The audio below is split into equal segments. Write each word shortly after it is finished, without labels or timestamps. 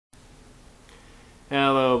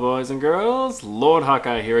Hello boys and girls, Lord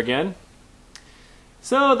Hawkeye here again.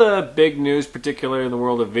 So the big news, particularly in the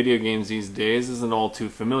world of video games these days, is an all too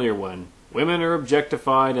familiar one. Women are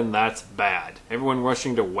objectified and that's bad. Everyone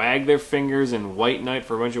rushing to wag their fingers in white knight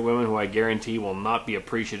for a bunch of women who I guarantee will not be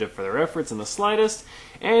appreciative for their efforts in the slightest,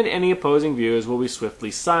 and any opposing views will be swiftly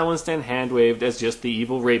silenced and hand-waved as just the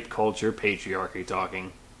evil rape culture patriarchy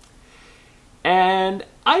talking. And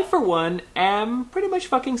I, for one, am pretty much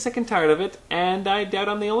fucking sick and tired of it, and I doubt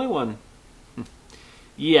I'm the only one.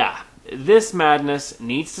 Yeah, this madness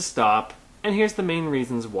needs to stop, and here's the main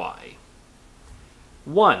reasons why.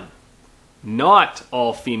 1. Not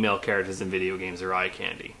all female characters in video games are eye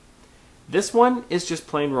candy. This one is just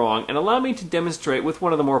plain wrong, and allow me to demonstrate with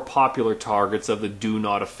one of the more popular targets of the Do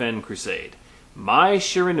Not Offend crusade, Mai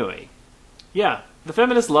Shiranui. Yeah, the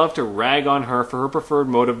feminists love to rag on her for her preferred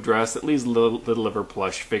mode of dress that leaves little of her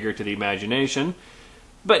plush figure to the imagination.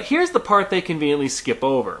 But here's the part they conveniently skip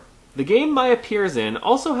over. The game Mai appears in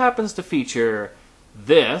also happens to feature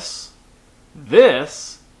this,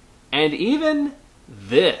 and even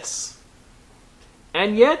this.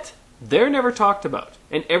 And yet, they're never talked about.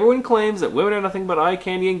 And everyone claims that women are nothing but eye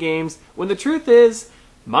candy in games, when the truth is,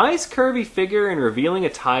 Mai's curvy figure and revealing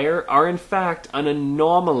attire are in fact an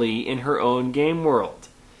anomaly in her own game world.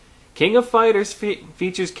 King of Fighters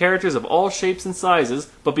features characters of all shapes and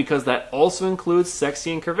sizes, but because that also includes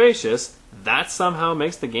sexy and curvaceous, that somehow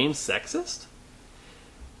makes the game sexist?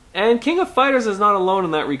 And King of Fighters is not alone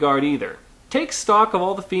in that regard either. Take stock of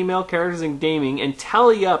all the female characters in gaming and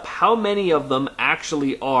tally up how many of them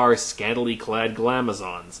actually are scantily clad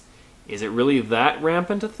glamazons. Is it really that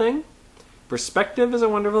rampant a thing? Perspective is a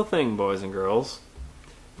wonderful thing, boys and girls.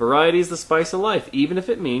 Variety is the spice of life, even if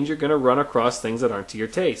it means you're going to run across things that aren't to your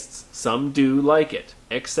tastes. Some do like it.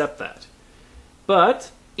 Accept that.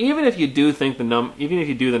 But even if you do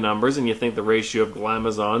the numbers and you think the ratio of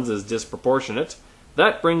glamazons is disproportionate,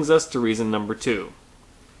 that brings us to reason number 2.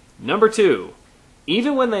 Number 2,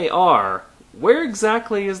 even when they are, where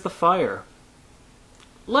exactly is the fire?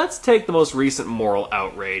 Let's take the most recent moral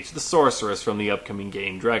outrage, the sorceress from the upcoming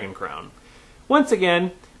game Dragon Crown. Once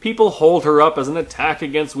again, people hold her up as an attack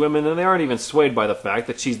against women, and they aren't even swayed by the fact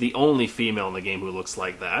that she's the only female in the game who looks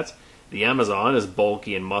like that. The Amazon is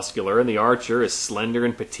bulky and muscular, and the Archer is slender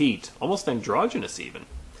and petite, almost androgynous even.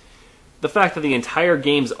 The fact that the entire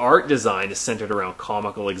game's art design is centered around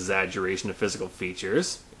comical exaggeration of physical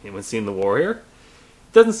features, anyone seen The Warrior?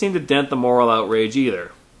 Doesn't seem to dent the moral outrage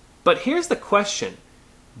either. But here's the question.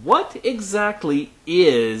 What exactly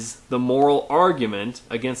is the moral argument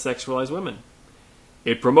against sexualized women?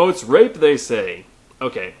 It promotes rape, they say.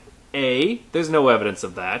 Okay, A, there's no evidence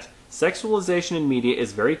of that. Sexualization in media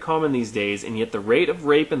is very common these days, and yet the rate of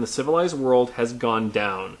rape in the civilized world has gone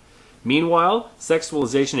down. Meanwhile,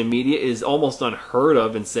 sexualization in media is almost unheard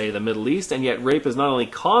of in, say, the Middle East, and yet rape is not only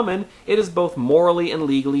common, it is both morally and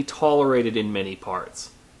legally tolerated in many parts.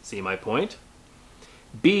 See my point?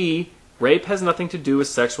 B, rape has nothing to do with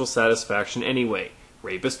sexual satisfaction anyway.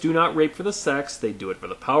 Rapists do not rape for the sex, they do it for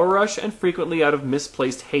the power rush, and frequently out of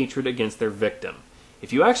misplaced hatred against their victim.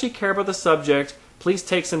 If you actually care about the subject, please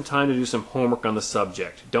take some time to do some homework on the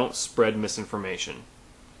subject. Don't spread misinformation.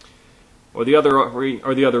 Or the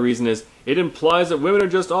other reason is, it implies that women are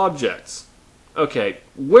just objects. Okay,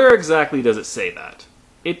 where exactly does it say that?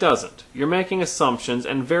 It doesn't. You're making assumptions,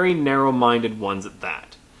 and very narrow-minded ones at that.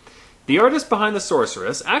 The artist behind the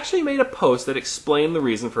sorceress actually made a post that explained the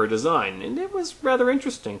reason for her design, and it was rather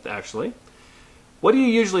interesting, actually. What do you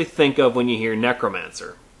usually think of when you hear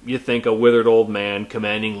necromancer? You think a withered old man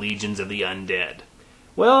commanding legions of the undead.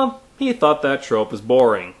 Well, he thought that trope was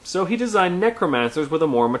boring, so he designed necromancers with a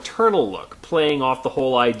more maternal look, playing off the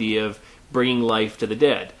whole idea of bringing life to the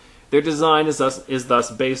dead. Their design is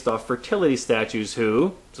thus based off fertility statues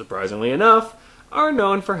who, surprisingly enough, are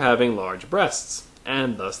known for having large breasts.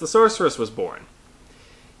 And thus the sorceress was born.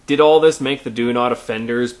 Did all this make the Do Not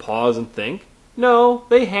Offenders pause and think? No,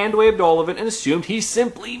 they hand-waved all of it and assumed he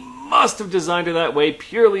simply must have designed her that way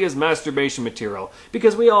purely as masturbation material,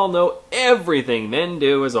 because we all know everything men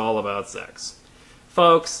do is all about sex.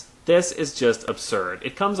 Folks, this is just absurd.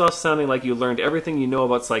 It comes off sounding like you learned everything you know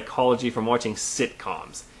about psychology from watching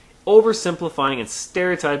sitcoms, oversimplifying and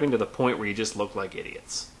stereotyping to the point where you just look like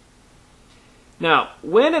idiots. Now,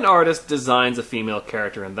 when an artist designs a female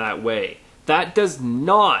character in that way, that does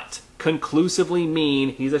not conclusively mean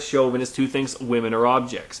he's a chauvinist who thinks women are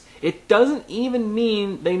objects. It doesn't even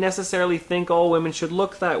mean they necessarily think all women should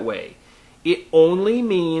look that way. It only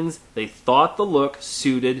means they thought the look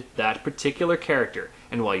suited that particular character,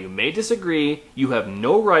 and while you may disagree, you have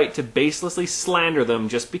no right to baselessly slander them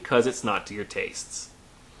just because it's not to your tastes.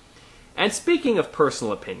 And speaking of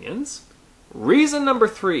personal opinions, reason number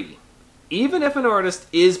 3. Even if an artist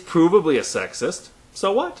is provably a sexist,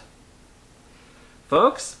 so what?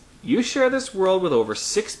 Folks, you share this world with over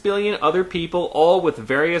 6 billion other people, all with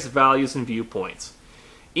various values and viewpoints.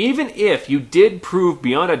 Even if you did prove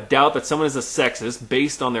beyond a doubt that someone is a sexist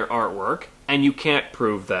based on their artwork, and you can't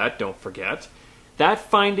prove that, don't forget, that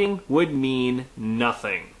finding would mean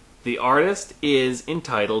nothing. The artist is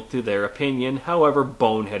entitled to their opinion, however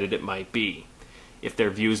boneheaded it might be. If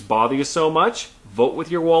their views bother you so much, vote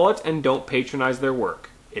with your wallet and don't patronize their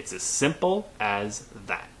work. It's as simple as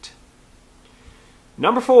that.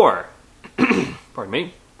 Number 4. Pardon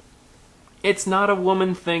me. It's not a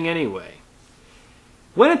woman thing anyway.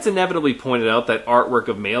 When it's inevitably pointed out that artwork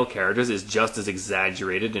of male characters is just as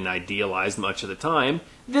exaggerated and idealized much of the time,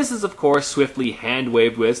 this is of course swiftly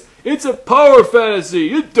hand-waved with, "It's a power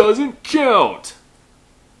fantasy, it doesn't count!"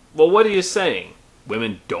 Well, what are you saying?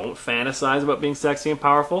 Women don't fantasize about being sexy and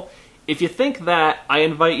powerful? If you think that, I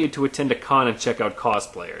invite you to attend a con and check out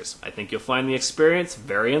cosplayers. I think you'll find the experience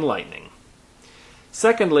very enlightening.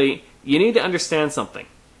 Secondly, you need to understand something.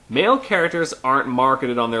 Male characters aren't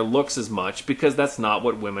marketed on their looks as much because that's not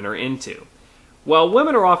what women are into. While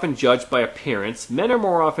women are often judged by appearance, men are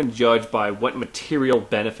more often judged by what material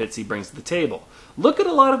benefits he brings to the table. Look at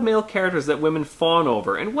a lot of male characters that women fawn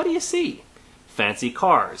over, and what do you see? Fancy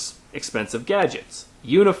cars, expensive gadgets,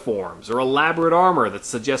 uniforms, or elaborate armor that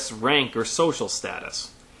suggests rank or social status.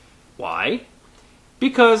 Why?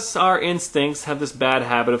 Because our instincts have this bad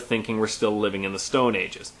habit of thinking we're still living in the Stone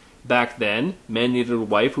Ages. Back then, men needed a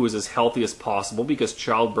wife who was as healthy as possible because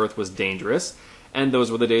childbirth was dangerous, and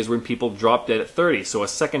those were the days when people dropped dead at 30, so a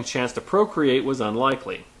second chance to procreate was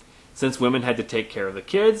unlikely. Since women had to take care of the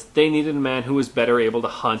kids, they needed a man who was better able to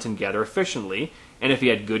hunt and gather efficiently, and if he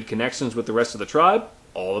had good connections with the rest of the tribe,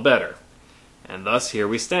 all the better. And thus here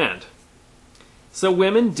we stand. So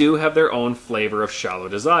women do have their own flavor of shallow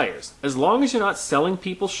desires. As long as you're not selling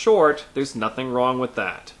people short, there's nothing wrong with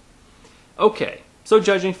that. Okay. So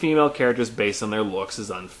judging female characters based on their looks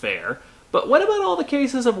is unfair. But what about all the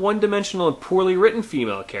cases of one-dimensional and poorly written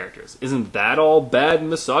female characters? Isn't that all bad and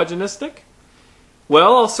misogynistic?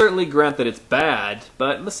 Well, I'll certainly grant that it's bad,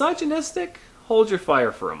 but misogynistic? Hold your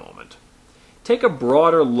fire for a moment. Take a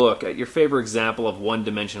broader look at your favorite example of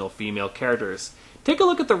one-dimensional female characters. Take a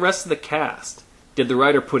look at the rest of the cast. Did the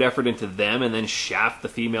writer put effort into them and then shaft the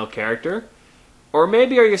female character? Or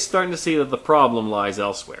maybe are you starting to see that the problem lies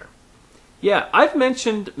elsewhere? Yeah, I've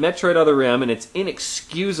mentioned Metroid Other M and its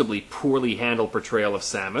inexcusably poorly handled portrayal of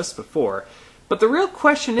Samus before, but the real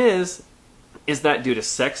question is that due to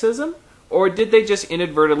sexism, or did they just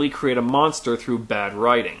inadvertently create a monster through bad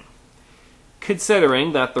writing?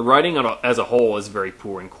 Considering that the writing as a whole is very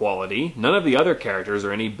poor in quality, none of the other characters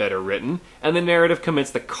are any better written, and the narrative commits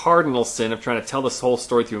the cardinal sin of trying to tell this whole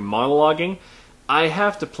story through monologuing, I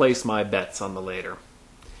have to place my bets on the later.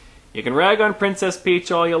 You can rag on Princess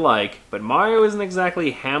Peach all you like, but Mario isn't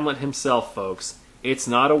exactly Hamlet himself, folks. It's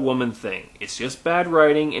not a woman thing. It's just bad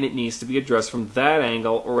writing, and it needs to be addressed from that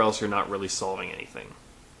angle, or else you're not really solving anything.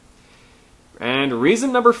 And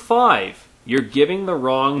reason number 5, you're giving the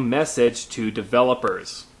wrong message to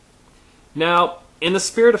developers. Now, in the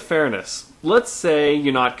spirit of fairness, let's say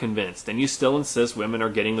you're not convinced, and you still insist women are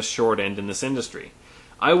getting the short end in this industry.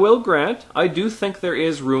 I will grant, I do think there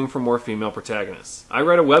is room for more female protagonists. I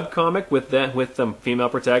read a webcomic with the female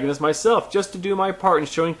protagonist myself, just to do my part in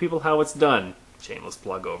showing people how it's done. Shameless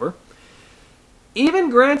plug over.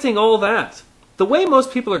 Even granting all that, the way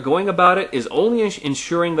most people are going about it is only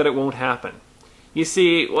ensuring that it won't happen. You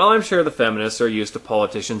see, while I'm sure the feminists are used to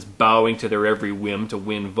politicians bowing to their every whim to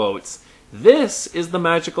win votes, this is the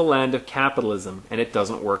magical land of capitalism, and it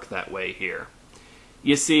doesn't work that way here.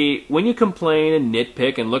 You see, when you complain and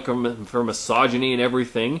nitpick and look for misogyny and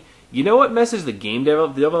everything, you know what message the game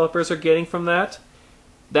developers are getting from that?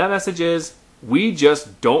 That message is, we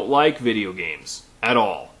just don't like video games. At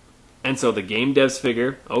all. And so the game devs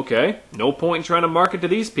figure, okay, no point in trying to market to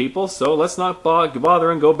these people, so let's not bother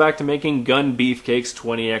and go back to making Gun Beefcakes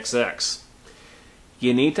 20XX.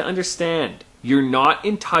 You need to understand, you're not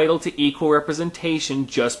entitled to equal representation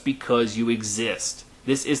just because you exist.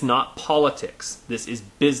 This is not politics. This is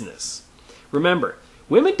business. Remember,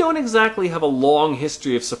 women don't exactly have a long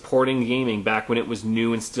history of supporting gaming back when it was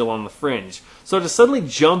new and still on the fringe. So to suddenly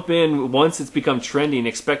jump in once it's become trendy and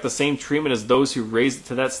expect the same treatment as those who raised it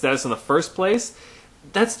to that status in the first place,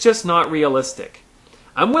 that's just not realistic.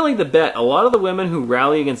 I'm willing to bet a lot of the women who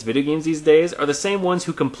rally against video games these days are the same ones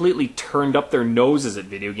who completely turned up their noses at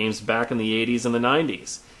video games back in the 80s and the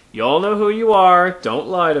 90s. You all know who you are. Don't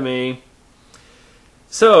lie to me.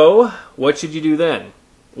 So, what should you do then?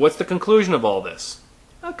 What's the conclusion of all this?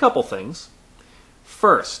 A couple things.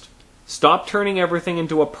 First, stop turning everything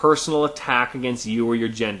into a personal attack against you or your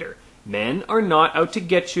gender. Men are not out to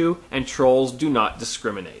get you, and trolls do not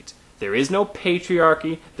discriminate. There is no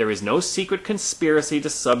patriarchy, there is no secret conspiracy to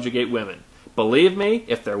subjugate women. Believe me,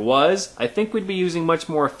 if there was, I think we'd be using much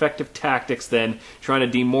more effective tactics than trying to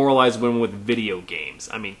demoralize women with video games.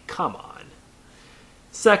 I mean, come on.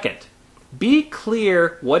 Second, be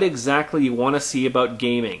clear what exactly you want to see about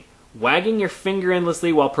gaming. Wagging your finger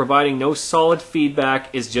endlessly while providing no solid feedback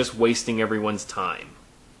is just wasting everyone's time.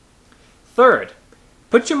 Third,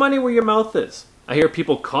 put your money where your mouth is. I hear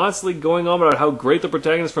people constantly going on about how great the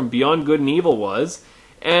protagonist from Beyond Good and Evil was,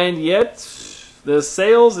 and yet the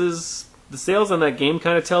sales on that game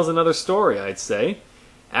kind of tells another story, I'd say.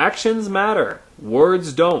 Actions matter.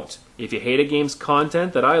 Words don't. If you hate a game's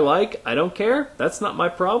content that I like, I don't care. That's not my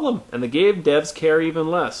problem. And the game devs care even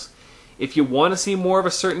less. If you want to see more of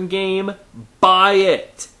a certain game, buy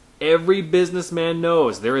it. Every businessman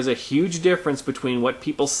knows there is a huge difference between what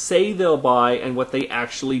people say they'll buy and what they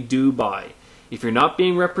actually do buy. If you're not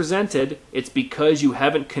being represented, it's because you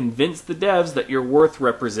haven't convinced the devs that you're worth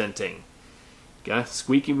representing.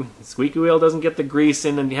 Squeaky wheel doesn't get the grease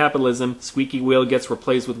in capitalism. Squeaky wheel gets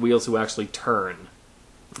replaced with wheels who actually turn.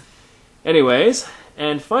 Anyways,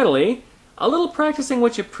 and finally, a little practicing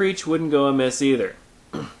what you preach wouldn't go amiss either.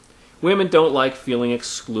 Women don't like feeling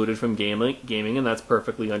excluded from gaming, and that's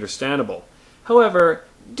perfectly understandable. However,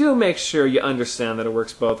 do make sure you understand that it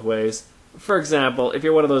works both ways. For example, if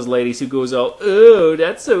you're one of those ladies who goes all, "Oh,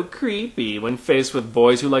 that's so creepy," when faced with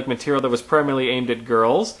boys who like material that was primarily aimed at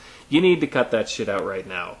girls, you need to cut that shit out right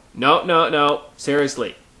now. No.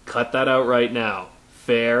 Seriously, cut that out right now.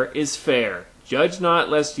 Fair is fair. Judge not,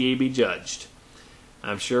 lest ye be judged.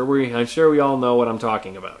 I'm sure we all know what I'm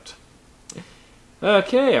talking about.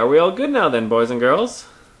 Okay, are we all good now then, boys and girls?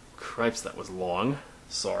 Cripes, that was long.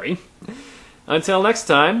 Sorry. Until next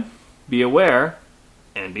time, be aware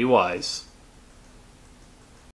and be wise.